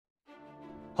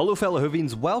Hello, fellow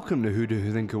Whovians. Welcome to Who Do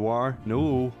You Think You Are?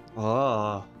 No.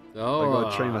 I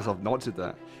gotta train myself not to do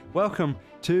that. Welcome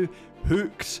to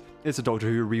Hooked. It's a Doctor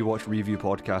Who rewatch review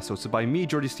podcast hosted by me,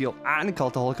 Jordi Steele, and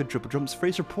cultaholic and Triple Jumps,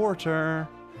 Fraser Porter.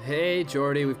 Hey,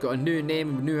 Jordi, we've got a new name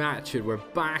and new attitude. We're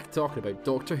back talking about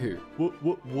Doctor Who.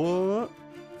 What?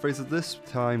 Fraser, this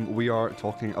time we are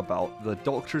talking about The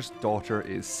Doctor's Daughter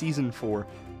is Season 4,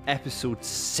 Episode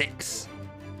 6.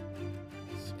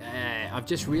 I've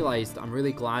just realised I'm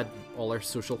really glad all our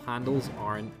social handles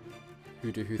aren't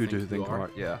Who Do You Think You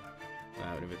Are. Yeah.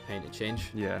 That would have been a pain to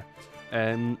change. Yeah.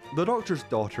 The Doctor's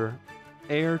Daughter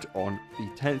aired on the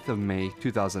 10th of May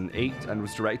 2008 and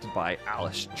was directed by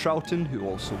Alice Troughton, who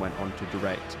also went on to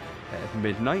direct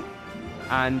Midnight.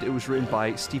 And it was written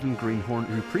by Stephen Greenhorn,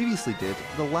 who previously did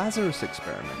The Lazarus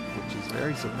Experiment, which is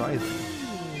very surprising.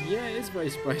 Yeah, it is very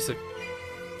surprising.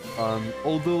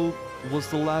 Although, was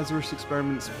The Lazarus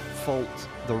Experiment's fault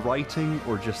the writing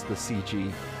or just the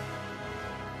CG?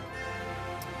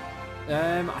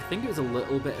 I think it was a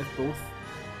little bit of both.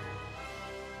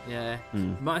 Yeah,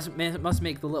 must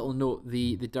make the little note.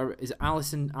 Is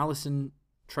Alison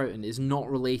Troughton is not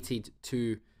related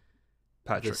to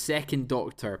Patrick. The second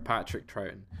Doctor, Patrick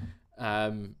Troughton.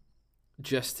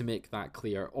 Just to make that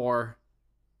clear, or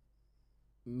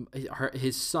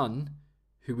his son,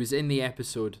 who was in the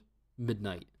episode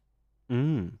Midnight.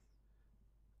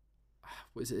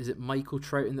 Is it Michael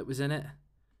Troughton that was in it?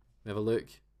 Let me have a look.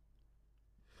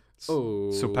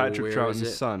 So Patrick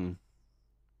Troughton's son,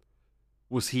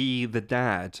 was he the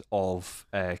dad of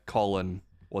Colin,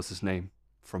 what's his name,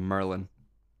 from Merlin?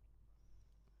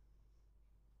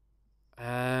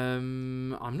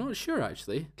 I'm not sure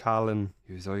actually. Colin,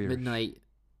 he was Irish. Midnight.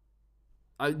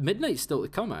 Midnight's still to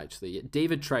come actually.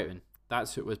 David Troughton,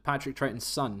 that's who it was. Patrick Troughton's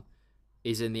son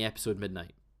is in the episode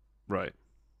Midnight. Right.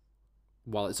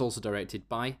 While it's also directed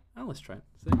by Alice Troughton.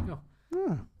 So there you go.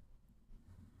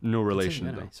 No relation,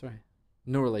 anyway, though. Sorry.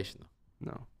 No relation, though.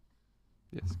 No.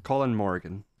 Yes. Colin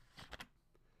Morgan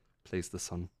plays the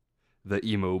son. The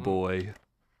emo boy.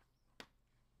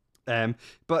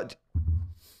 But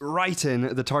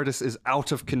writing, the TARDIS is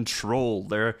out of control.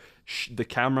 The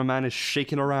cameraman is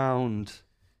shaking around.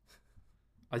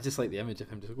 I just like the image of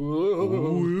him just...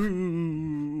 Whoa.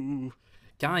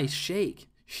 Guys, shake.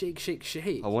 Shake, shake,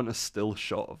 shake. I want a still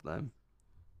shot of them.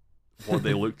 What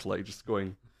they looked like, just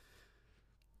going...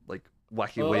 like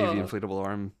wacky wavy inflatable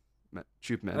arm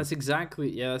tube men. That's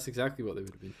exactly what they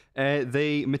would have been.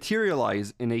 They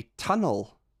materialize in a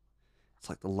tunnel. It's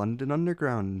like the London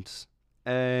Underground.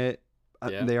 They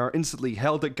are instantly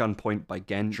held at gunpoint by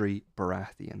Gendry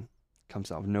Baratheon. Comes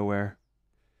out of nowhere.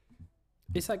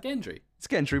 Is that Gendry? It's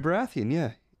Gendry Baratheon,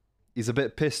 yeah. He's a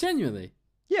bit pissed. Genuinely?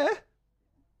 Yeah.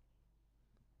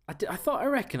 I thought I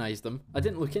recognised them. I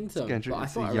didn't look into him. But I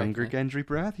thought it's a younger Gendry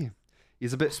Baratheon.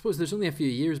 He's a bit. I suppose there's only a few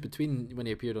years between when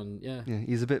he appeared on. Yeah. Yeah,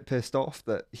 he's a bit pissed off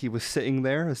that he was sitting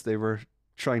there as they were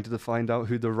trying to find out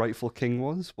who the rightful king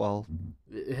was, while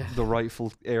the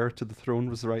rightful heir to the throne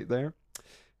was right there.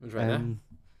 It was right there.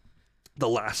 The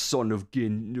last son of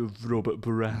Robert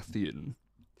Baratheon.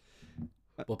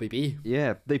 Bobby B.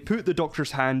 Yeah, they put the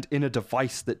Doctor's hand in a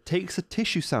device that takes a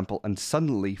tissue sample, and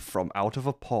suddenly, from out of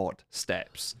a pod,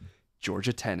 steps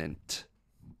Georgia Tennant.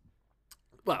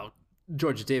 Well,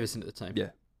 Georgia Davison at the time.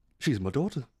 Yeah. She's my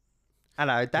daughter.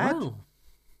 Hello, Dad. Wow.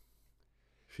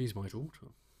 She's my daughter.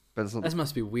 But This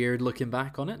must be weird looking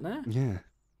back on it now. Yeah.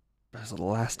 That's the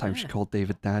last time she called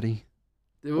David Daddy.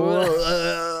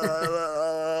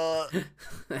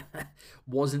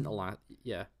 Wasn't a lot.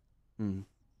 Yeah.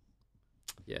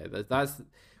 Yeah, that's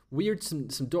weird. Some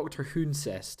Doctor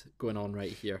Who-cest going on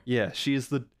right here. Yeah, she's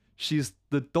the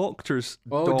Doctor's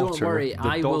daughter, don't worry, the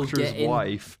I will Doctor's get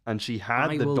wife, and she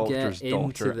had the Doctor's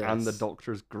daughter and the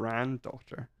Doctor's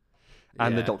granddaughter,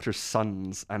 and the Doctor's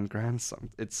sons and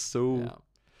grandson. It's so...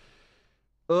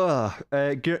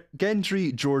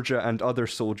 Gendry, Georgia, and other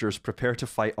soldiers prepare to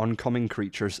fight oncoming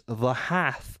creatures. The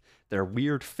Hath. They're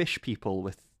weird fish people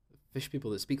with... Fish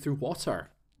people that speak through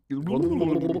water. It's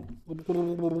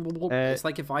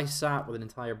like if I sat with an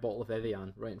entire bottle of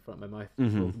Evian right in front of my mouth.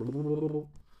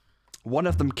 One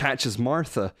of them catches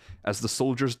Martha as the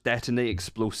soldiers detonate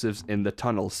explosives in the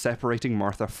tunnel, separating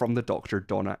Martha from the Doctor,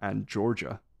 Donna, and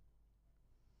Georgia.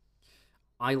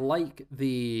 I like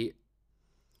the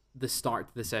start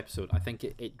to this episode. I think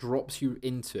it drops you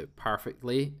into it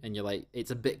perfectly, and you're like,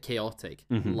 it's a bit chaotic,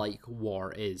 like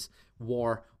war is.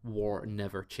 War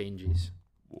never changes.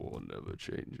 War never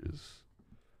changes.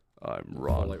 I'm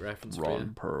Ron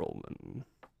Perlman.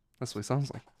 That's what he sounds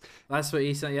like. That's what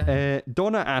he said, yeah.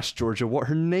 Donna asks Georgia what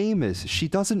her name is. She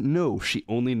doesn't know. She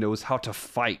only knows how to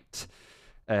fight.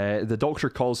 The doctor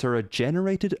calls her a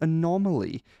generated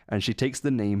anomaly, and she takes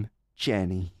the name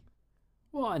Jenny.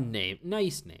 What a name.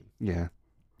 Nice name. Yeah.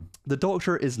 The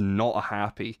doctor is not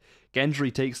happy.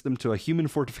 Gendry takes them to a human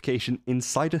fortification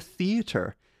inside a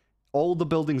theatre. All the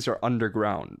buildings are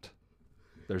underground.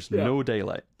 There's no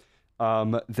daylight.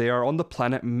 They are on the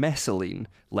planet Messaline,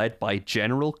 led by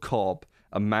General Cobb,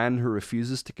 a man who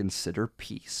refuses to consider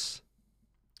peace.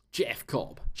 Jeff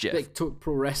Cobb. Big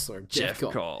pro wrestler. Jeff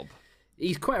Cobb.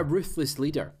 He's quite a ruthless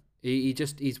leader.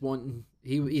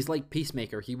 He's like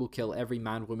Peacemaker. He will kill every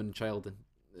man, woman, and child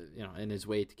in his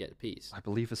way to get peace. I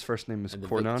believe his first name is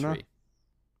Cornana.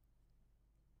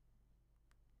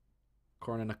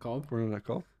 Cornana Cobb. Cornana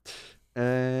Cobb.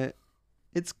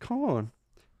 It's Con.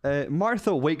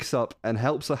 Martha wakes up and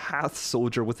helps a Hath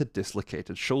soldier with a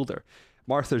dislocated shoulder.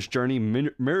 Martha's journey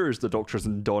mirrors the Doctor's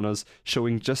and Donna's,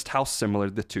 showing just how similar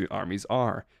the two armies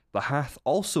are. The Hath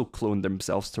also cloned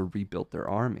themselves to rebuild their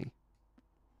army.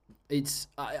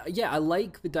 I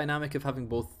like the dynamic of having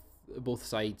both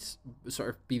sides sort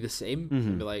of be the same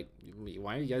and be like,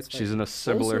 why are you guys fighting? She's in a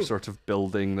similar sort of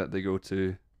building that they go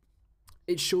to.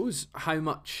 It shows how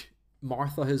much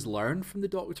Martha has learned from the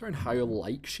Doctor and how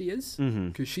alike she is,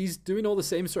 because she's doing all the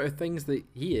same sort of things that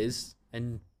he is,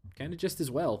 and kind of just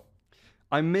as well.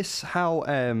 I missed how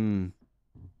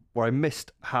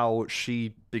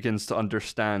she begins to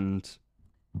understand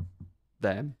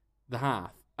them. The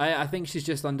Hath. I think she's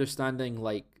just understanding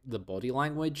like the body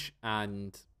language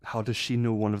and. How does she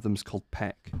know one of them's called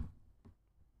Peck?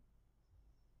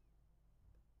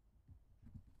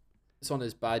 It's on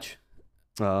his badge.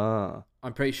 Ah.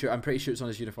 I'm pretty sure it's on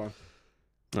his uniform.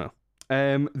 Oh.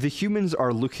 The humans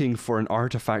are looking for an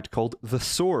artifact called the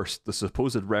Source, the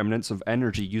supposed remnants of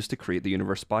energy used to create the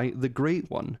universe by the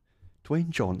Great One. Dwayne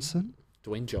Johnson?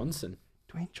 Dwayne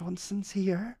Johnson's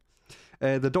here.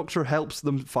 The Doctor helps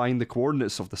them find the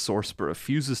coordinates of the Source, but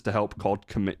refuses to help Cod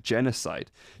commit genocide.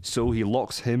 So he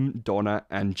locks him, Donna,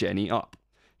 and Jenny up.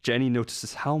 Jenny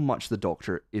notices how much the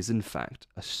Doctor is in fact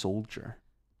a soldier.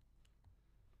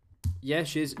 Yeah,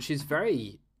 she's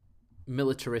very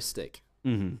militaristic,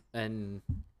 and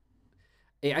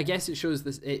I guess it shows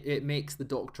this. It makes the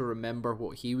Doctor remember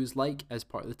what he was like as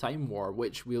part of the Time War,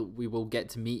 which we will get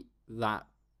to meet that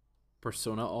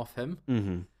persona of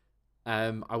him.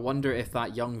 I wonder if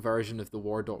that young version of the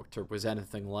War Doctor was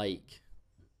anything like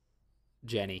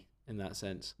Jenny in that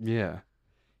sense. Yeah,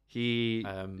 she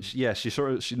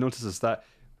notices that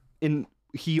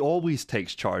he always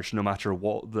takes charge no matter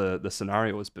what the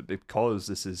scenario is, but because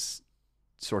this is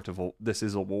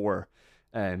a war,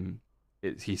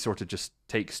 he sort of just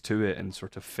takes to it and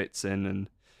sort of fits in,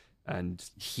 and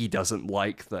he doesn't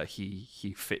like that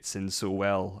he fits in so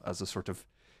well as a sort of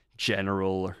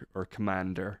general or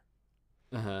commander.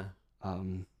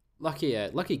 Lucky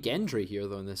Gendry here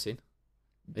though in this scene.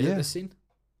 Is it this scene?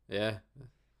 Yeah.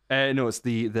 No, it's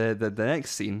the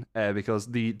next scene, because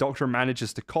the Doctor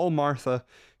manages to call Martha,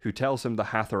 who tells him the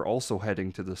Hath are also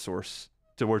heading to the Source,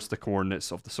 towards the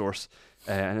coordinates of the Source,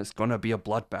 and it's gonna be a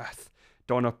bloodbath.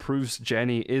 Donna proves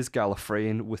Jenny is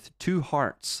Gallifreyan with 2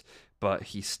 hearts, but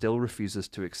he still refuses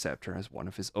to accept her as one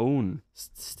of his own.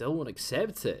 Still won't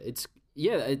accept it.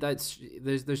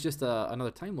 There's just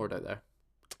another Time Lord out there.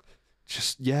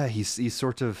 He's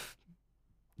sort of.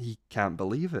 He can't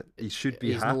believe it. He should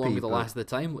be happy. He's no longer the last of the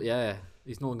Time. Yeah,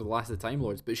 he's no longer the last of the Time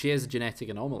Lords. But she is a genetic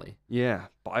anomaly. Yeah,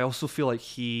 but I also feel like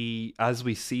as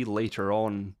we see later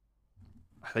on,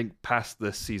 I think past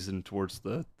this season towards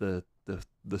the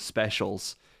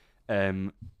specials,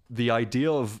 the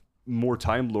idea of more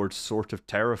Time Lords sort of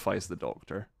terrifies the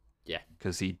Doctor. Yeah,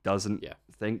 because he doesn't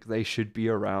think they should be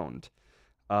around.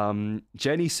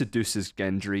 Jenny seduces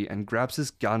Gendry and grabs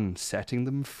his gun, setting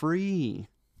them free.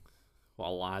 What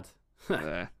a lad.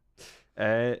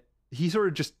 He sort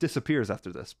of just disappears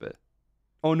after this bit.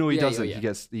 Oh no, he doesn't.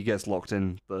 Yeah. He gets locked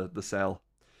in the cell.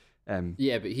 But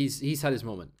he's had his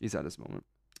moment.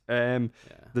 The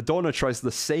Donna tries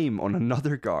the same on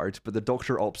another guard, but the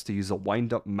Doctor opts to use a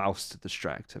wind-up mouse to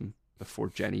distract him before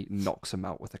Jenny knocks him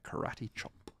out with a karate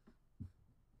chop.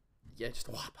 Yeah, just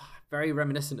very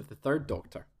reminiscent of the Third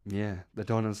Doctor. Yeah, the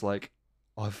Donna's like,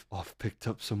 I've picked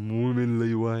up some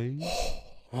womanly ways.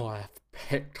 Oh, I've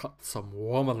picked up some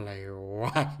womanly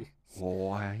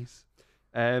ways.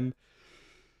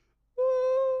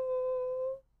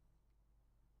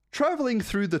 Traveling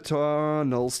through the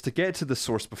tunnels to get to the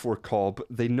Source before Cobb,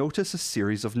 they notice a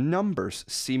series of numbers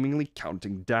seemingly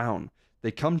counting down.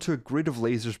 They come to a grid of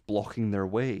lasers blocking their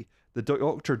way. The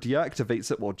Doctor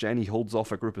deactivates it while Jenny holds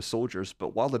off a group of soldiers,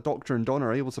 but while the Doctor and Donna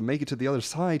are able to make it to the other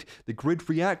side, the grid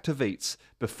reactivates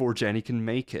before Jenny can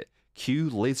make it. Cue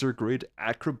laser grid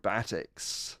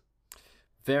acrobatics.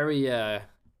 Very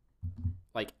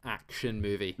like action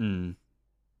movie.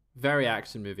 Very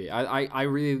action movie.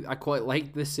 I quite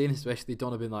like this scene, especially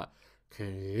Donna being like,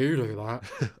 "Can you do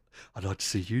that?" I'd like to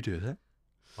see you do that.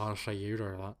 I'll show you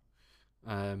do that.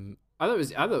 I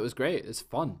thought it was great. It's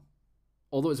fun,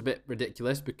 although it's a bit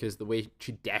ridiculous because the way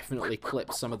she definitely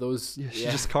clips some of those. Yeah, she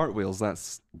just cartwheels.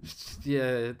 That's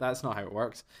that's not how it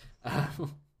works. I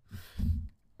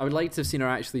would like to have seen her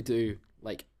actually do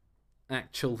like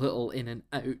actual little in and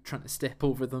out, trying to step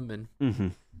over them,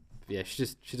 and yeah, she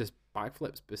just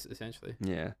backflips essentially.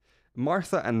 Yeah.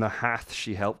 Martha and the Hath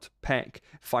she helped peck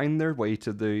find their way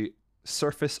to the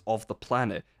surface of the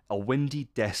planet, a windy,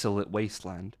 desolate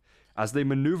wasteland. As they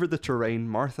maneuver the terrain,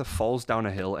 Martha falls down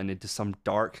a hill and into some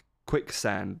dark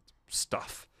quicksand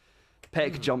stuff.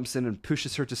 Peck jumps in and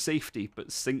pushes her to safety,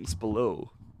 but sinks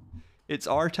below. It's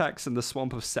Artax and the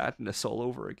Swamp of Sadness all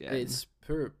over again. It's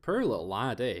poor little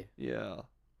lad, eh? Yeah.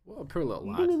 What a poor little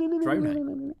lad.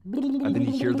 Drowning. And then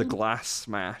you hear the glass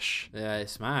smash. Yeah, it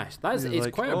smashed. It's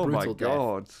like, quite a brutal death.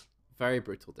 Oh my god. Very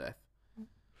brutal death.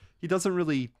 He doesn't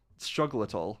really struggle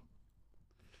at all.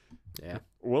 Yeah.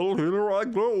 Well, here I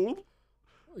go.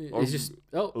 He's just...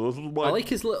 Oh, I like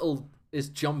his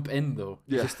jump in, though.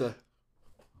 Yeah. Just a...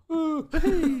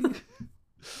 Hey.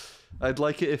 I'd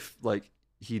like it if, like,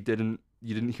 you didn't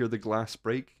hear the glass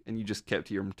break and you just kept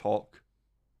hearing him talk.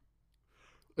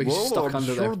 Like he's stuck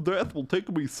under there. Death will take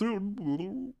me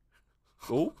soon.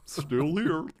 Oh, still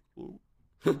here.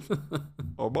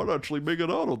 I might actually make it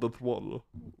out of this one.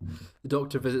 The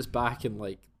Doctor visits back in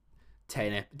like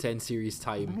 10 series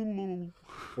time.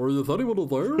 Or is anyone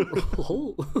there?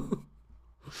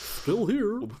 Still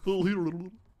here. I'm still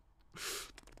here.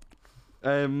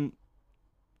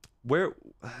 Where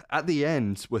at the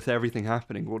end, with everything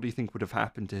happening, what do you think would have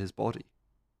happened to his body?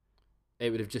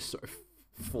 It would have just sort of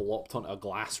flopped onto a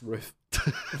glass roof.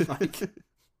 Like,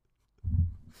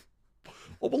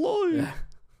 I'm alive.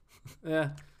 Yeah.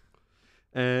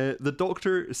 The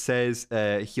Doctor says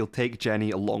he'll take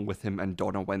Jenny along with him and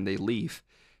Donna when they leave.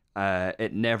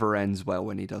 It never ends well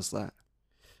when he does that.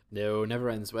 No, never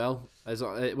ends well.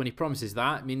 When he promises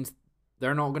that, it means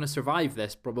they're not going to survive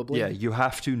this, probably. Yeah, you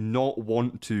have to not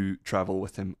want to travel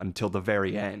with him until the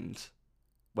very end,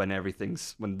 when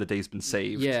the day's been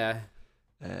saved. Yeah.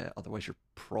 Otherwise, you're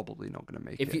probably not going to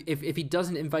make it. If he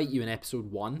doesn't invite you in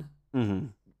episode 1,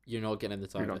 you're not getting in the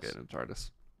TARDIS. You're not getting in the TARDIS.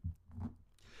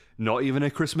 Not even a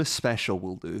Christmas special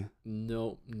will do.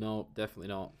 No, definitely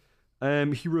not.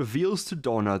 He reveals to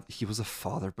Donna that he was a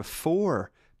father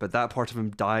before, but that part of him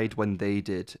died when they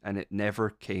did, and it never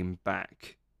came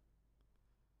back.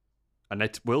 And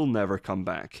it will never come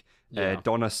back. Yeah.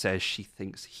 Donna says she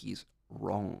thinks he's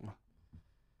wrong.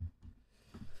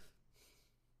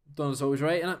 Donna's always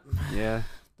right, innit? Yeah.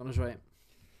 Donna's right.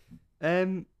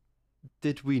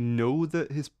 Did we know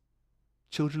that his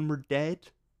children were dead?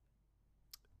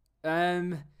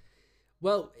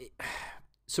 Well,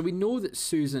 so we know that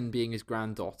Susan, being his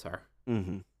granddaughter,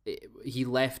 he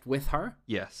left with her.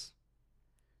 Yes.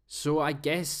 So I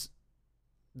guess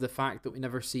the fact that we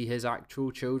never see his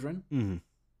actual children,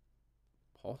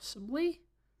 possibly.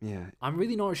 Yeah. I'm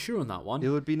really not sure on that one. It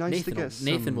would be nice to get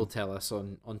Nathan will tell us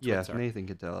on Twitter. Yeah, Nathan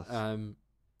could tell us.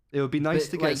 It would be nice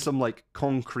to get some like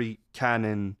concrete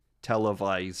canon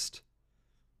televised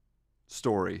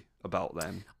story about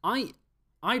them.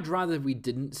 I'd rather we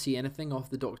didn't see anything of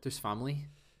the Doctor's family,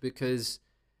 because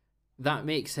that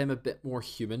makes him a bit more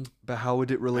human. But how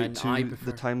would it relate to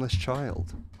the timeless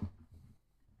child?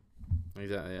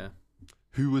 Exactly, yeah.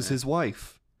 Who was his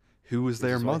wife? Who was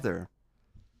their mother?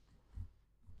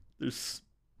 There's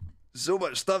so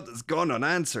much stuff that's gone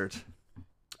unanswered.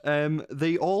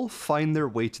 They all find their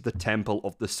way to the Temple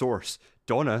of the Source,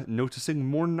 Donna noticing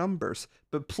more numbers.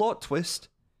 But plot twist,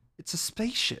 it's a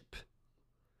spaceship.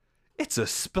 It's a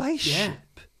spaceship.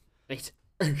 Yeah. It's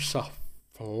a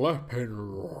flipping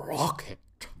rocket.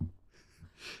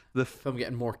 I'm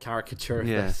getting more caricature of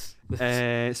this.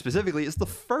 Specifically, it's the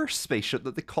first spaceship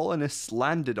that the colonists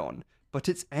landed on, but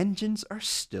its engines are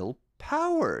still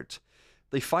powered.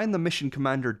 They find the mission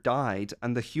commander died,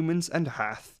 and the humans and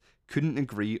Hath couldn't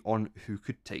agree on who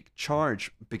could take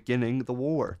charge, beginning the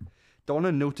war.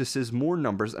 Donna notices more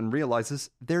numbers and realizes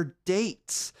they're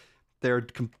dates. They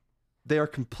are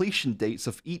completion dates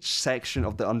of each section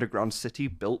of the underground city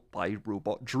built by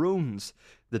robot drones.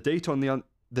 The date on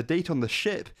the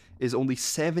ship is only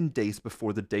 7 days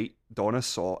before the date Donna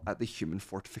saw at the human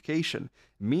fortification,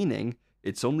 meaning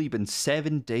it's only been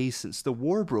 7 days since the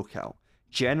war broke out.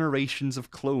 Generations of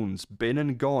clones been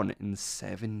and gone in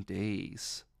 7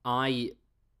 days. I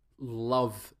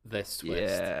love this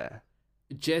twist. Yeah.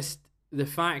 Just the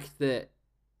fact that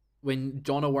when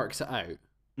Donna works it out,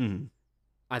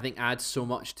 I think adds so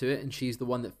much to it, and she's the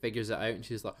one that figures it out, and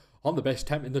she's like, I'm the best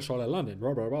temp in this side of London,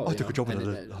 blah, blah, blah. I took a job in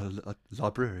a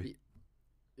library.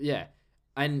 Yeah.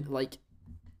 And, like,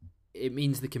 it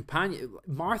means the companion...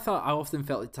 Martha, I often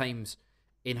felt at times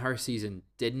in her season,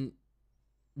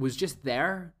 was just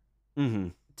there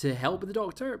to help the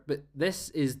Doctor, but this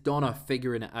is Donna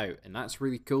figuring it out, and that's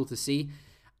really cool to see.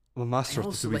 Well, master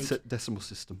of the decimal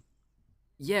system.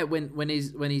 Yeah, when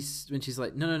she's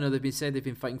like, no, they've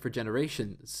been fighting for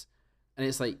generations, and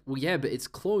it's like, well, yeah, but it's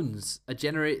clones.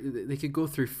 They could go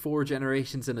through 4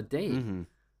 generations in a day.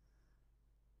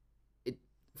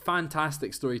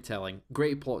 Fantastic storytelling,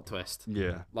 great plot twist.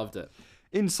 Yeah, loved it.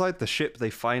 Inside the ship, they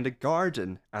find a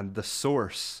garden and the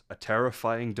Source, a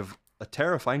terraforming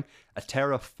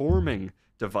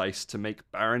device to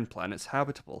make barren planets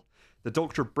habitable. The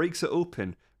Doctor breaks it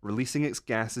open, releasing its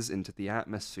gases into the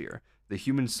atmosphere. The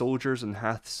human soldiers and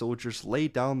Hath soldiers lay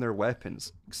down their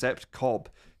weapons, except Cobb,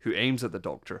 who aims at the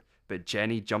Doctor, but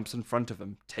Jenny jumps in front of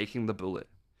him, taking the bullet.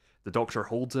 The Doctor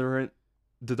holds her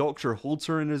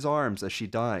in his arms as she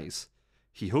dies.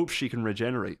 He hopes she can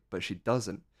regenerate, but she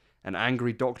doesn't. An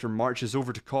angry Doctor marches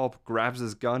over to Cobb, grabs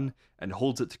his gun, and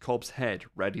holds it to Cobb's head,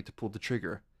 ready to pull the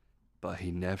trigger. But he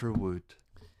never would.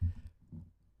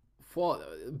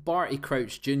 What Barty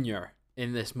Crouch Jr.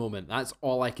 in this moment, that's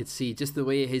all I could see. Just the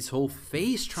way his whole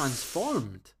face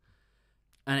transformed.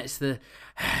 And it's the,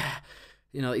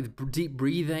 like the deep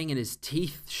breathing and his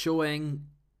teeth showing.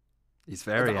 He's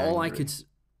very angry. All I could...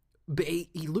 But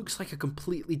he looks like a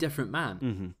completely different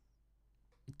man.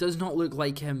 It does not look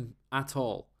like him at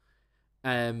all.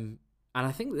 And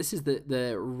I think this is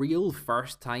the real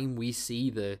first time we see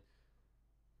the,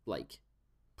 like,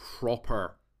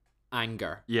 proper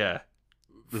anger. Yeah.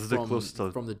 This is the closest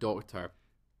from the Doctor.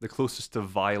 The closest to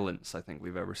violence I think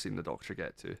we've ever seen the Doctor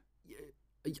get to.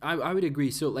 I would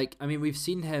agree. So, like, I mean, we've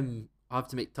seen him have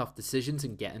to make tough decisions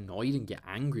and get annoyed and get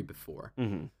angry before.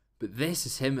 But this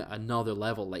is him at another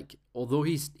level. Like, although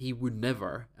he would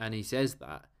never, and he says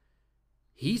that,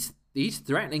 he's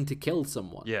threatening to kill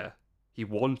someone. Yeah, he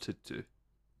wanted to.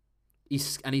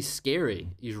 He's scary.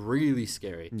 He's really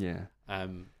scary. Yeah.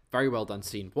 Very well done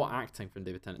scene. What acting from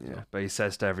David Tennant. Yeah, but he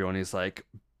says to everyone, he's like,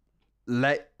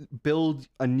 build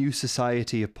a new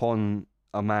society upon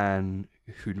a man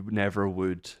who never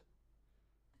would.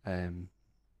 And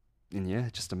yeah,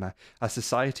 just a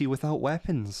society without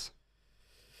weapons.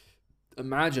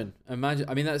 Imagine. I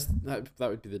mean, that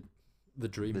would be the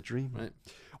dream. The dream. Right?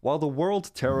 While the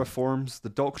world terraforms, the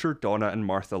Doctor, Donna, and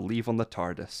Martha leave on the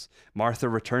TARDIS. Martha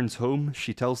returns home.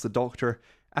 She tells the Doctor,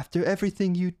 after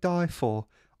everything you die for,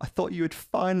 I thought you had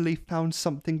finally found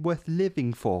something worth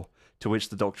living for. To which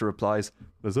the Doctor replies,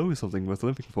 there's always something worth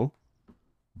living for.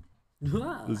 There's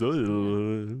always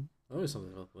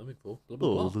something worth living for. Blah,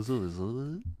 blah,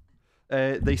 blah.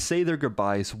 They say their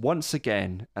goodbyes once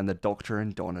again, and the Doctor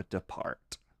and Donna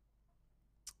depart.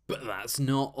 But that's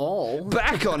not all.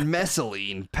 Back on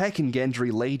Messaline, Peck and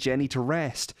Gendry lay Jenny to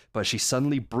rest, but she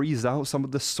suddenly breathes out some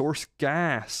of the Source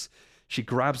gas. She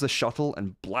grabs the shuttle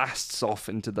and blasts off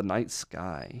into the night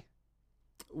sky.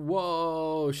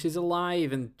 Whoa, she's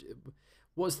alive. And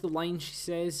what's the line she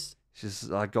says?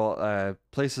 I got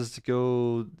places to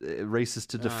go, races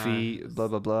to defeat, blah,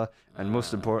 blah, blah. And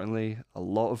most importantly, a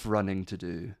lot of running to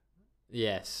do.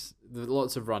 Yes,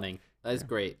 lots of running. That's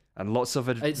great. And lots of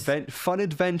fun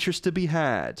adventures to be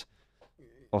had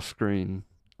off screen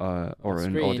or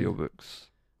in audiobooks.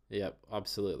 Yep,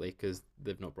 absolutely, because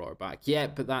they've not brought her back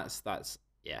yet. But that's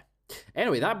yeah.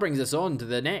 Anyway, that brings us on to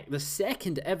the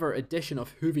second ever edition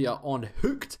of Whovia on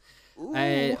Hooked.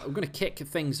 I'm going to kick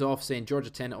things off saying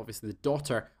Georgia Tennant, obviously the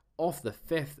daughter of the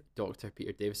 5th Doctor,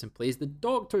 Peter Davison, plays the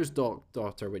Doctor's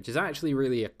daughter, which is actually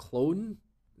really a clone.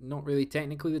 Not really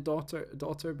technically the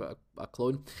daughter, but a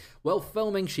clone. While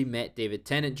filming, she met David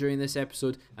Tennant during this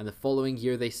episode, and the following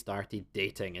year they started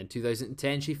dating. In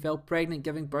 2010, she fell pregnant,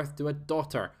 giving birth to a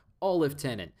daughter, Olive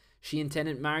Tennant. She and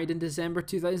Tennant married in December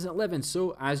 2011,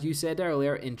 so, as you said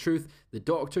earlier, in truth, the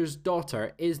Doctor's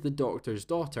daughter is the Doctor's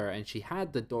daughter, and she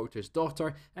had the Doctor's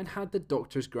daughter and had the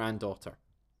Doctor's granddaughter.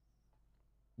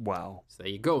 Wow. So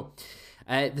there you go.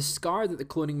 The scar that the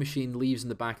cloning machine leaves in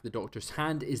the back of the Doctor's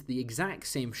hand is the exact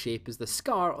same shape as the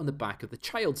scar on the back of the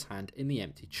child's hand in The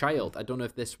Empty Child. I don't know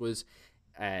if this was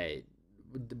a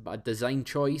design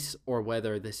choice or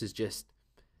whether this is just...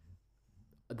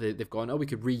 They've gone, we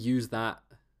could reuse that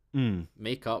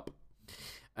makeup.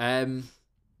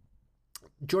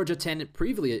 Georgia Tennant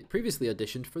previously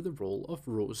auditioned for the role of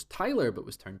Rose Tyler, but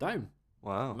was turned down.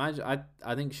 Wow. Imagine,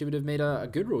 I think she would have made a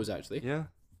good Rose, actually. Yeah.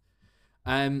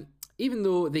 Even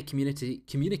though they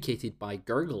communicated by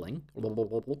gurgling,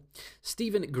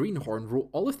 Stephen Greenhorn wrote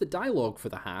all of the dialogue for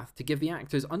the Hath to give the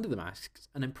actors under the masks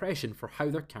an impression for how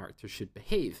their characters should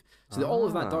behave, so that all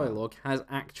of that dialogue has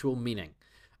actual meaning.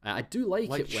 I do like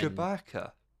it when...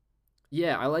 Chewbacca.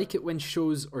 Yeah, I like it when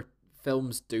shows or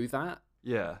films do that.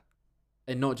 Yeah.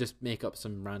 And not just make up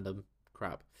some random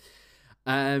crap.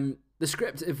 The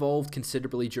script evolved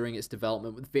considerably during its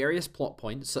development, with various plot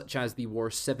points such as the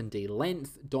war's 7-day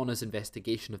length, Donna's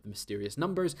investigation of the mysterious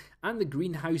numbers, and the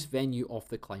greenhouse venue of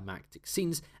the climactic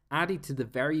scenes added to the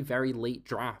very, very late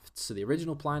drafts. So the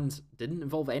original plans didn't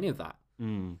involve any of that.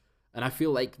 Mm. And I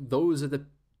feel like those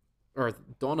are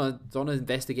Donna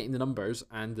investigating the numbers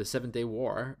and the 7-day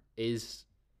war is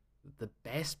the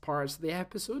best parts of the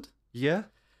episode. Yeah.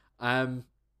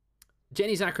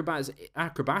 Jenny's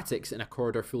acrobatics in a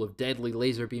corridor full of deadly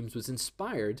laser beams was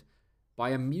inspired by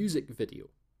a music video.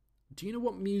 Do you know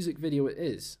what music video it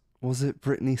is? Was it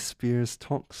Britney Spears'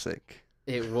 Toxic?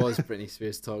 It was Britney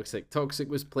Spears' Toxic. Toxic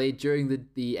was played during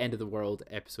the End of the World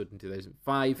episode in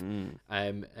 2005.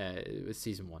 It was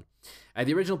season 1.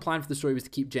 The original plan for the story was to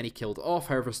keep Jenny killed off.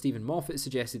 However, Stephen Moffat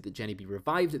suggested that Jenny be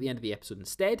revived at the end of the episode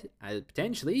instead,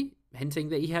 potentially hinting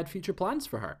that he had future plans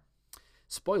for her.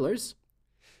 Spoilers.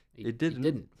 He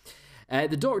didn't.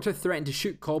 The Doctor threatened to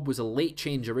shoot Cobb was a late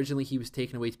change. Originally, he was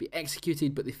taken away to be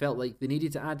executed, but they felt like they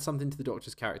needed to add something to the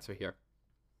Doctor's character here.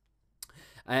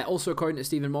 Also, according to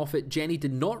Stephen Moffat, Jenny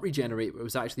did not regenerate, but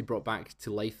was actually brought back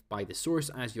to life by the Source,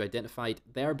 as you identified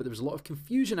there. But there was a lot of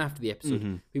confusion after the episode.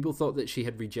 Mm-hmm. People thought that she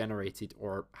had regenerated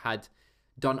or had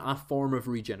done a form of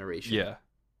regeneration. Yeah.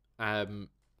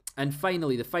 And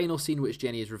finally, the final scene, which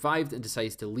Jenny is revived and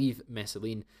decides to leave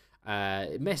Messaline,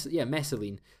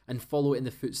 and follow in the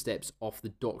footsteps of the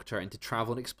Doctor and to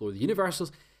travel and explore the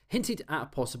universes, hinted at a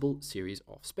possible series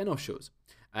of spin-off shows.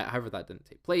 However, that didn't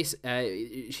take place.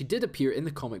 She did appear in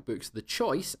the comic books The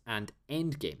Choice and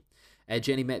Endgame.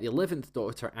 Jenny met the 11th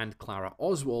Doctor and Clara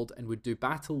Oswald and would do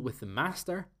battle with the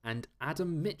Master and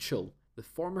Adam Mitchell, the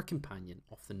former companion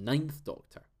of the 9th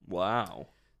Doctor. Wow.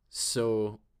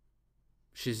 So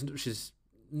she's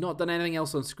not done anything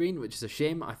else on screen, which is a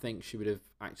shame. I think she would have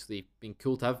actually been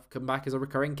cool to have come back as a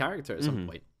recurring character at some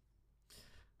point.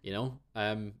 You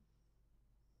know,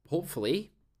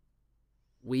 hopefully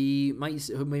we might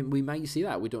see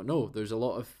that. We don't know. There's a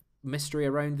lot of mystery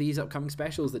around these upcoming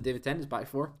specials that David Tennant's back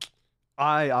for.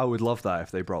 I would love that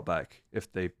if they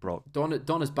brought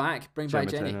Donna's back. Bring back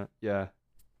Jenny. Tennant. Yeah.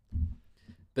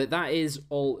 But that is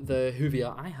all the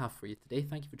Whovia I have for you today.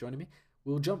 Thank you for joining me.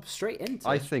 We'll jump straight into...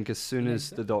 I think as soon as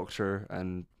the Doctor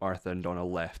and Martha and Donna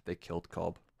left, they killed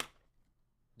Cobb.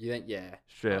 You think? Yeah.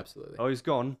 Straight. Absolutely. Oh, he's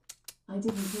gone. I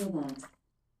didn't hear that.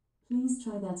 Please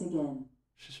try that again.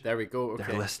 There we go. Okay.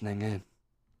 They're listening in.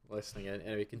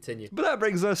 Anyway, continue. But that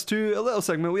brings us to a little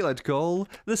segment we like to call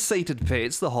The Sated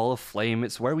Pits, the Hall of Flame.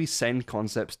 It's where we send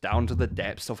concepts down to the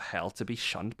depths of hell to be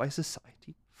shunned by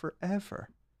society forever.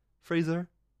 Fraser,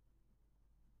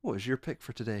 what is your pick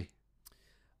for today?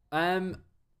 I'm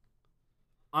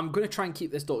going to try and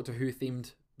keep this Doctor Who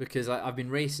themed because I've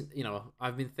been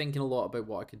I've been thinking a lot about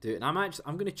what I could do, and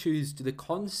I'm going to choose the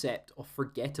concept of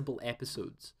forgettable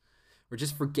episodes, or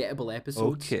just forgettable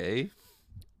episodes. Okay.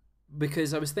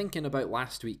 Because I was thinking about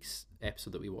last week's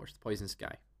episode that we watched, The Poison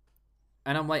Sky,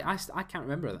 and I'm like, I can't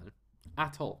remember that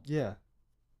at all. Yeah.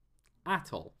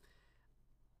 At all.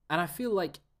 And I feel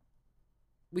like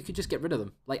we could just get rid of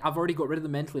them. Like, I've already got rid of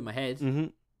them mentally in my head. Mm-hmm.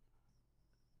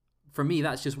 For me,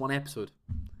 that's just one episode.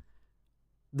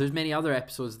 There's many other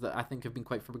episodes that I think have been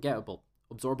quite forgettable.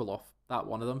 Absorbaloff, that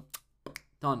one of them.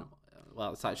 Done.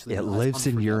 Well, it's actually... It lives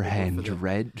in your hand,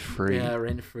 rent-free. Yeah,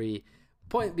 rent-free.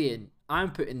 Point being,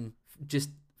 I'm putting just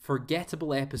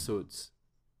forgettable episodes,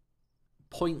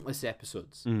 pointless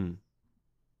episodes,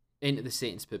 into the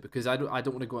Satan's Pit, because I don't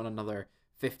want to go on another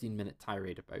 15-minute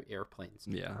tirade about airplanes,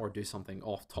 or do something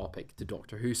off-topic to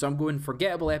Doctor Who. So I'm going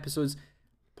forgettable episodes.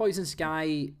 Poison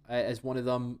Sky is one of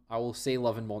them. I will say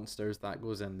Love and Monsters, that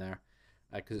goes in there,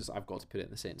 because I've got to put it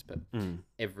in the Satan's Pit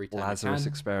every time. Lazarus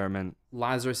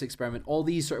Experiment, all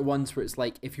these sort of ones where it's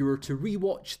like, if you were to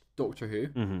rewatch Doctor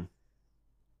Who,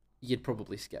 you'd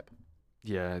probably skip.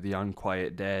 Yeah, The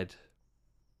Unquiet Dead.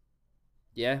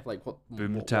 Yeah, like what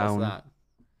Boomtown. What's that?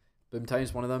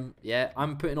 Boomtown's one of them. Yeah,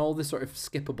 I'm putting all the sort of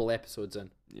skippable episodes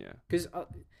in. Yeah. Because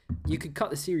you could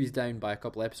cut the series down by a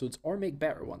couple episodes or make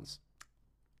better ones.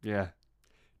 Yeah.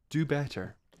 Do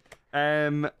better.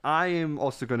 I am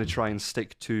also going to try and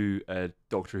stick to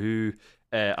Doctor Who.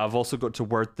 I've also got to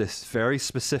word this very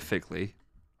specifically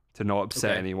to not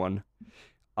upset anyone.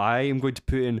 I am going to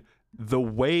put in the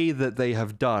way that they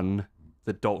have done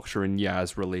the Doctor and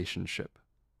Yaz relationship.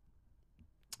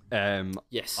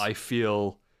 Yes. I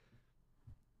feel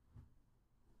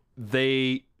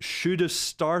they should have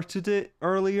started it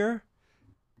earlier.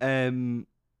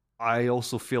 I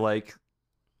also feel like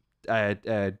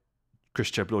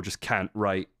Chris Chibnall just can't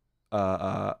write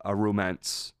a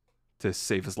romance to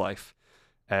save his life.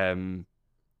 The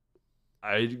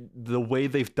way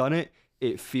they've done it,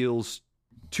 it feels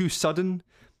too sudden.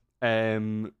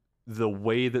 The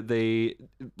way that they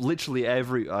literally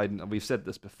we've said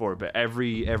this before, but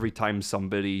every time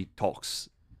somebody talks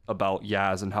about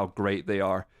Yaz and how great they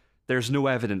are, there's no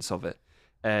evidence of it.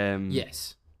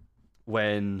 Yes.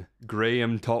 When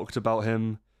Graham talked about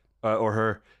him or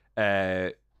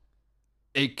her,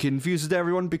 it confuses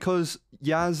everyone because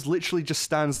Yaz literally just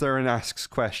stands there and asks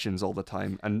questions all the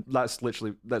time, and that's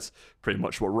pretty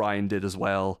much what Ryan did as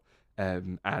well.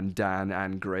 And Dan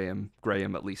and Graham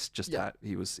at least just that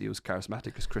he was charismatic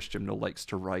because Chris Chibnall likes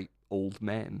to write old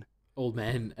men,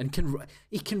 and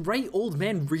he can write old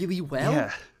men really well.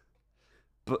 Yeah,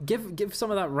 but give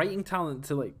some of that writing talent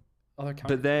to like other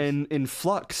characters. But then in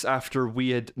Flux, after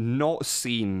we had not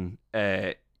seen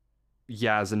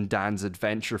Yaz and Dan's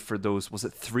adventure for those, was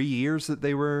it 3 years that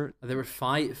they were? They were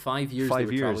 5 years. 5 years,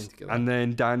 traveling together. And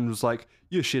then Dan was like,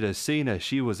 "You should have seen her.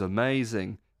 She was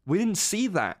amazing." We didn't see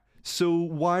that. So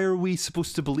why are we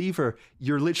supposed to believe her?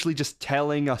 You're literally just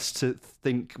telling us to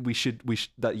think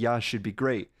that Yaz should be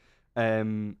great.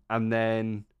 And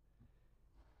then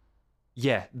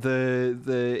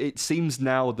it seems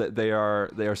now that they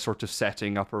are sort of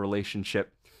setting up a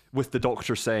relationship with the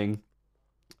Doctor saying,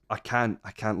 I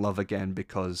can't love again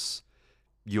because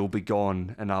you'll be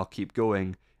gone and I'll keep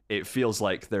going. It feels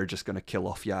like they're just going to kill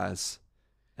off Yaz.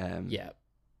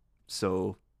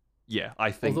 So yeah, I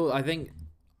think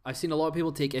I've seen a lot of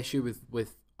people take issue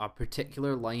with a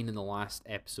particular line in the last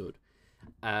episode,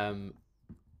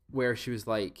 where she was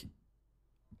like,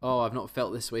 "Oh, I've not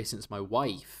felt this way since my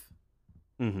wife."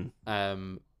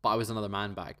 Mm-hmm. But I was another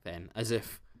man back then, as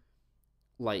if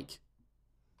like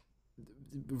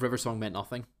River Song meant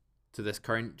nothing to this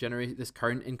current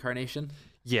incarnation.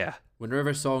 Yeah, when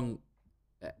River Song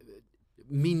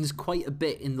means quite a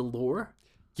bit in the lore.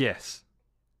 Yes.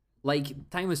 Like,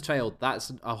 Timeless Child,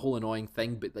 that's a whole annoying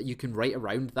thing, but that you can write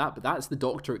around that. But that's the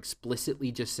Doctor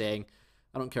explicitly just saying,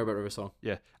 I don't care about River Song.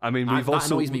 Yeah. I mean, we've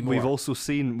also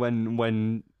seen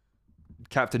when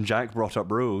Captain Jack brought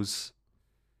up Rose,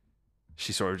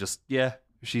 she sort of just,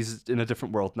 she's in a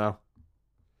different world now.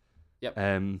 Yep.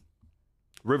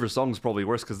 River Song's probably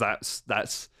worse because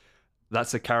that's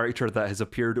a character that has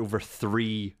appeared over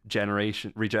 3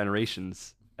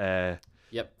 regenerations.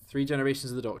 Yep. 3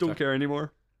 generations of the Doctor. Don't care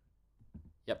anymore.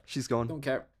 Yep. She's gone. Don't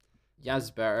care. Yaz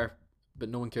is better, but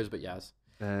no one cares about Yaz.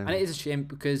 And it is a shame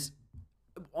because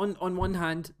on one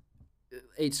hand,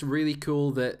 it's really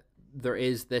cool that there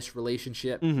is this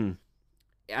relationship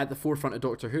at the forefront of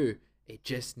Doctor Who. It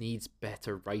just needs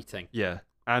better writing. Yeah.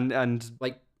 And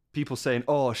like people saying,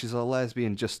 "Oh, she's a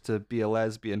lesbian just to be a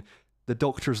lesbian." The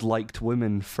Doctor's liked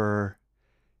women for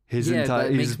his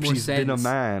entire. She's been a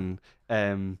man.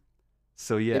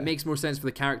 So yeah, it makes more sense for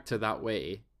the character that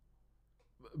way.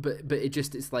 But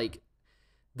it's like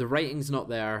the writing's not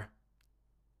there.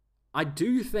 I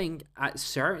do think at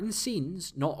certain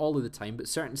scenes, not all of the time, but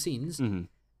certain scenes,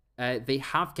 they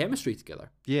have chemistry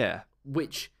together. Yeah,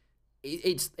 which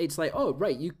it's like, oh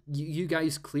right, you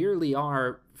guys clearly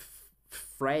are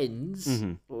friends,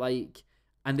 like,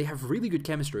 and they have really good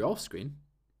chemistry off screen.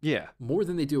 Yeah, more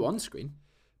than they do on screen.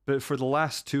 But for the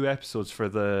last 2 episodes, for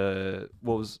the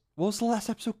what was the last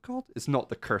episode called? It's not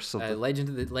the Curse of the Legend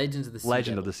of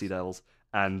the Sea Devils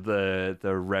and the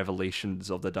Revelations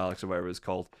of the Daleks, or whatever it's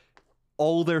called.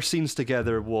 All their scenes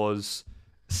together was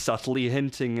subtly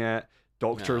hinting at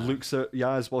Doctor looks at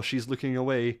Yaz while she's looking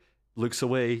away, looks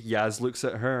away. Yaz looks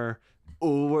at her.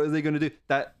 Oh, what are they going to do?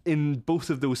 That in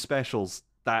both of those specials,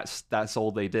 that's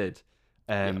all they did.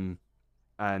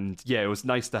 And yeah, it was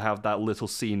nice to have that little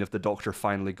scene of the Doctor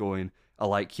finally going, "I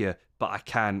like you, but I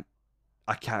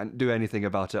can't do anything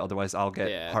about it. Otherwise, I'll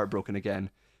get heartbroken again."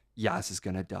 Yaz is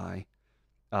gonna die.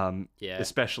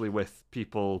 Especially with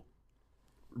people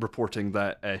reporting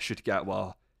that Ncuti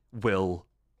Gatwa will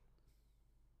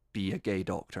be a gay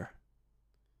Doctor.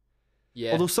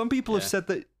 Yeah. Although some people have said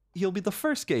that he'll be the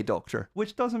first gay Doctor,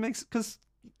 which doesn't make sense because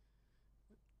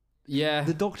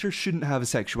the Doctor shouldn't have a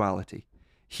sexuality.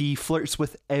 He flirts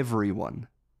with everyone.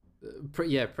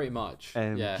 Pretty much.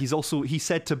 He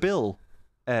said to Bill,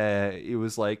 he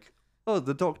was like, "Oh,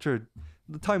 the Doctor,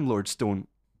 the Time Lords don't.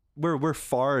 We're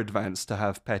far advanced to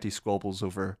have petty squabbles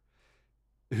over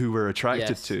who we're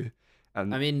attracted to."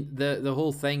 And I mean, the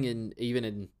whole thing, even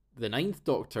in the Ninth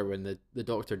Doctor, when the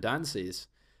Doctor dances,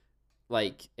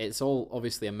 like, it's all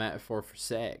obviously a metaphor for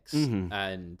sex,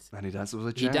 and he dances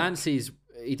with he Jack. dances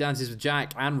with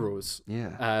Jack and Rose.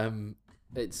 Yeah.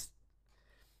 It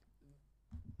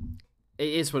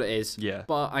is what it is. Yeah.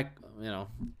 But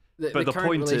the But the current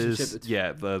point relationship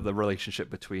is, the relationship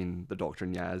between the Doctor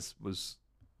and Yaz was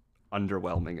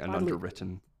underwhelming and Badly-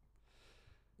 underwritten.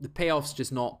 the payoff's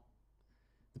just not.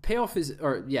 The payoff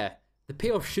the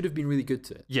payoff should have been really good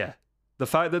to it. Yeah. The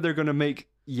fact that they're going to make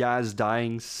Yaz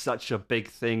dying such a big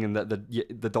thing, and that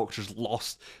the Doctor's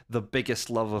lost the biggest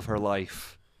love of her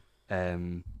life,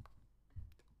 we're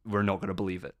not going to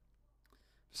believe it.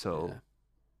 So,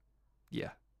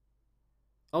 yeah.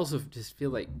 Also, just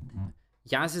feel like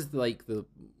Yaz is like the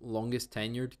longest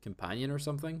tenured companion or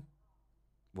something.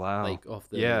 Wow. Like off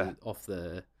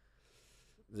the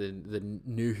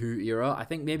New Who era. I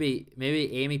think maybe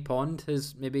Amy Pond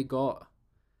has maybe got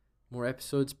more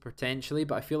episodes potentially,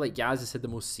 but I feel like Yaz has had the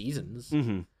most seasons.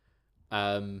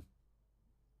 Mm-hmm.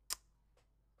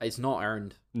 It's not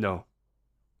earned. No.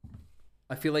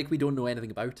 I feel like we don't know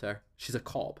anything about her. She's a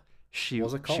cop. She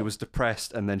was a cop. She was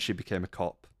depressed, and then she became a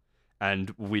cop.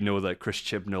 And we know that Chris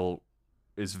Chibnall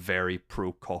is very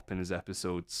pro cop in his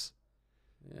episodes.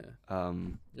 Yeah.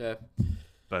 Yeah.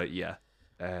 But yeah.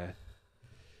 There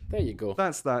you go.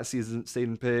 That's that season,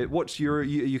 Satan Pit. What's your...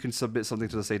 You can submit something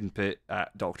to the Satan Pit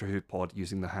at Doctor Who Pod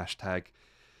using the hashtag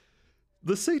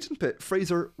the Satan Pit.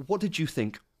 Fraser, what did you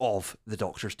think of The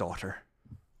Doctor's Daughter?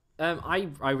 I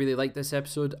really like this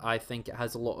episode. I think it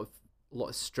has a lot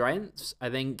of strengths. I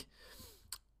think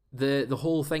the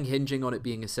whole thing hinging on it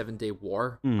being a 7-day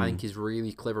war, I think is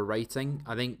really clever writing.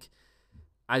 I think,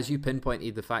 as you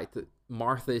pinpointed, the fact that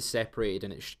Martha is separated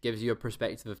and it gives you a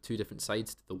perspective of two different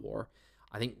sides to the war,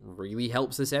 I think really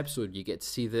helps this episode. You get to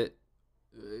see that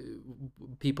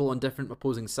people on different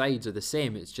opposing sides are the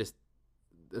same. It's just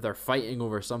they're fighting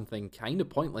over something kind of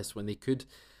pointless when they could.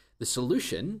 The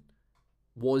solution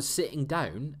was sitting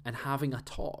down and having a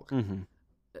talk.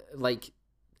 Like,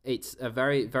 it's a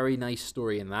very, very nice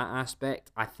story in that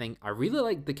aspect. I think I really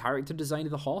like the character design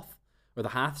of the Hoth, or the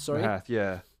Hath, sorry. The Hath,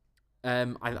 yeah.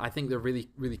 I think they're really,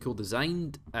 really cool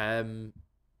designed.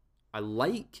 I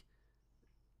like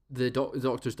the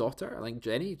Doctor's daughter. I like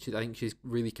Jenny. I think she's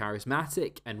really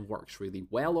charismatic and works really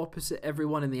well opposite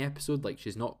everyone in the episode. Like,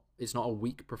 it's not a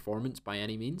weak performance by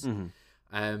any means.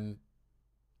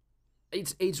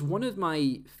 It's one of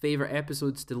my favorite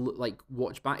episodes to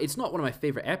watch back. It's not one of my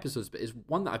favorite episodes, but it's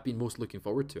one that I've been most looking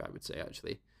forward to, I would say,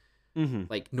 actually.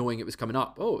 Like, knowing it was coming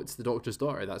up. Oh, it's the Doctor's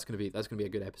daughter. That's gonna be a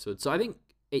good episode. So I think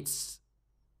it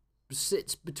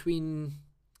sits between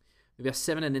maybe a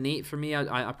 7 and an 8 for me.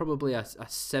 I probably a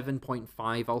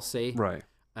 7.5, I'll say. Right.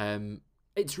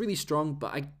 It's really strong,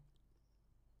 but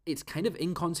it's kind of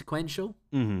inconsequential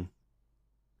in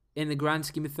the grand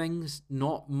scheme of things.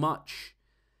 Not much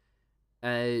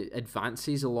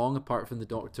advances along apart from the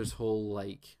Doctor's whole,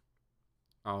 like,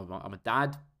 oh, I'm a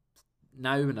dad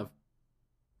now and I've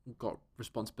got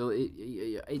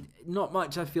responsibility. Not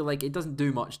much. I feel like it doesn't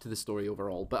do much to the story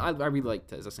overall, but I really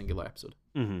liked it as a singular episode.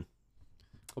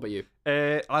 What about you?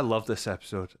 I love this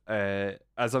episode.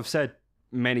 As I've said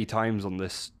many times on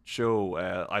this show,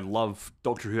 I love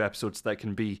Doctor Who episodes that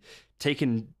can be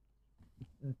taken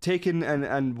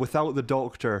and without the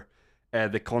Doctor,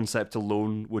 the concept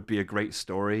alone would be a great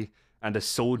story. And a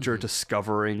soldier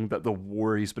discovering that the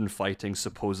war he's been fighting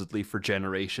supposedly for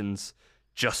generations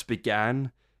just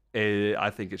began. I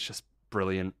think it's just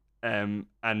brilliant. And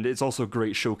it's also a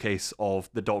great showcase of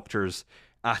the Doctor's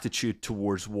attitude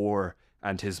towards war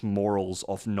and his morals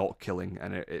of not killing.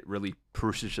 And it really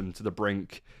pushes him to the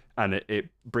brink. And it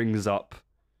brings up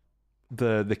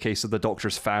the case of the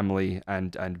Doctor's family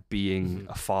and being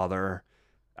a father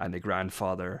and a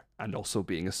grandfather and also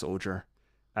being a soldier.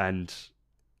 And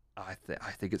I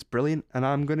think it's brilliant. And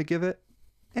I'm going to give it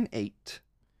an 8.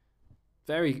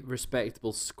 Very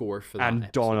respectable score for that and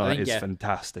episode. Donna I think, is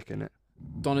fantastic in it.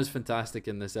 Donna's fantastic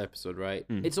in this episode, right?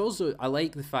 It's also, I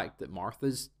like the fact that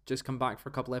Martha's just come back for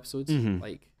a couple episodes.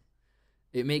 Like,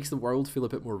 it makes the world feel a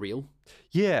bit more real.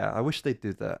 Yeah, I wish they'd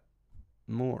do that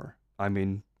more. I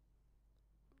mean,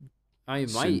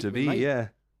 soon to be, yeah.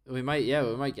 We might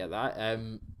get that.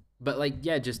 But like,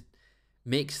 yeah, just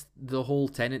makes the whole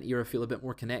Tennant era feel a bit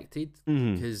more connected,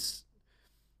 because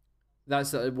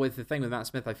that's with the thing with Matt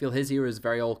Smith. I feel his era is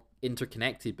very all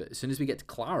interconnected, but as soon as we get to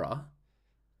Clara,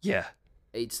 yeah,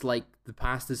 it's like the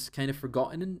past is kind of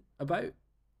forgotten about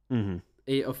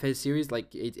of his series.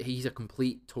 Like, he's a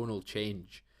complete tonal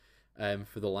change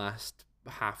for the last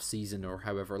half season or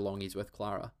however long he's with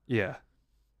Clara. Yeah.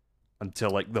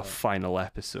 until like the final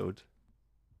episode.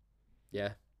 Yeah.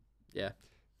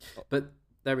 But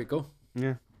there we go.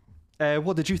 Yeah.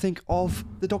 What did you think of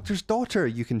The Doctor's Daughter?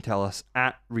 You can tell us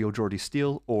at Real Jordi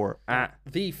Steele or at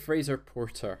The Fraser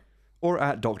Porter. Or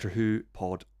at Doctor Who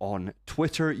Pod on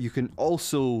Twitter. You can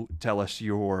also tell us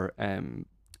your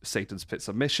Satan's Pit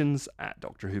submissions at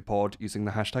Doctor Who Pod using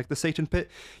the hashtag The Satan Pit.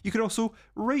 You can also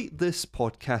rate this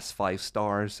podcast 5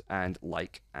 stars and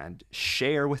like and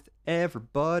share with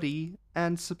everybody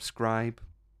and subscribe.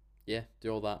 Yeah,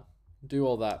 do all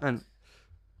that. And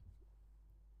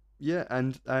yeah,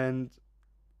 and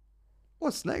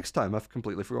what's next time? I've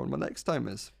completely forgotten what next time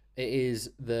is. It is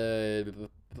the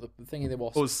thing in the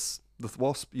Wasp. Oh, it's the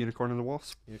Wasp, Unicorn and the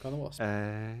Wasp. Unicorn and the Wasp.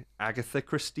 Agatha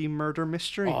Christie murder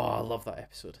mystery. Oh, I love that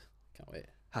episode. Can't wait.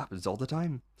 Happens all the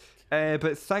time.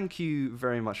 But thank you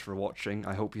very much for watching.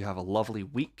 I hope you have a lovely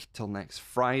week till next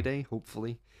Friday,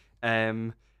 hopefully.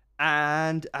 And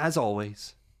as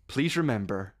always, please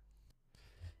remember,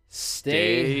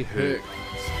 Stay hooked.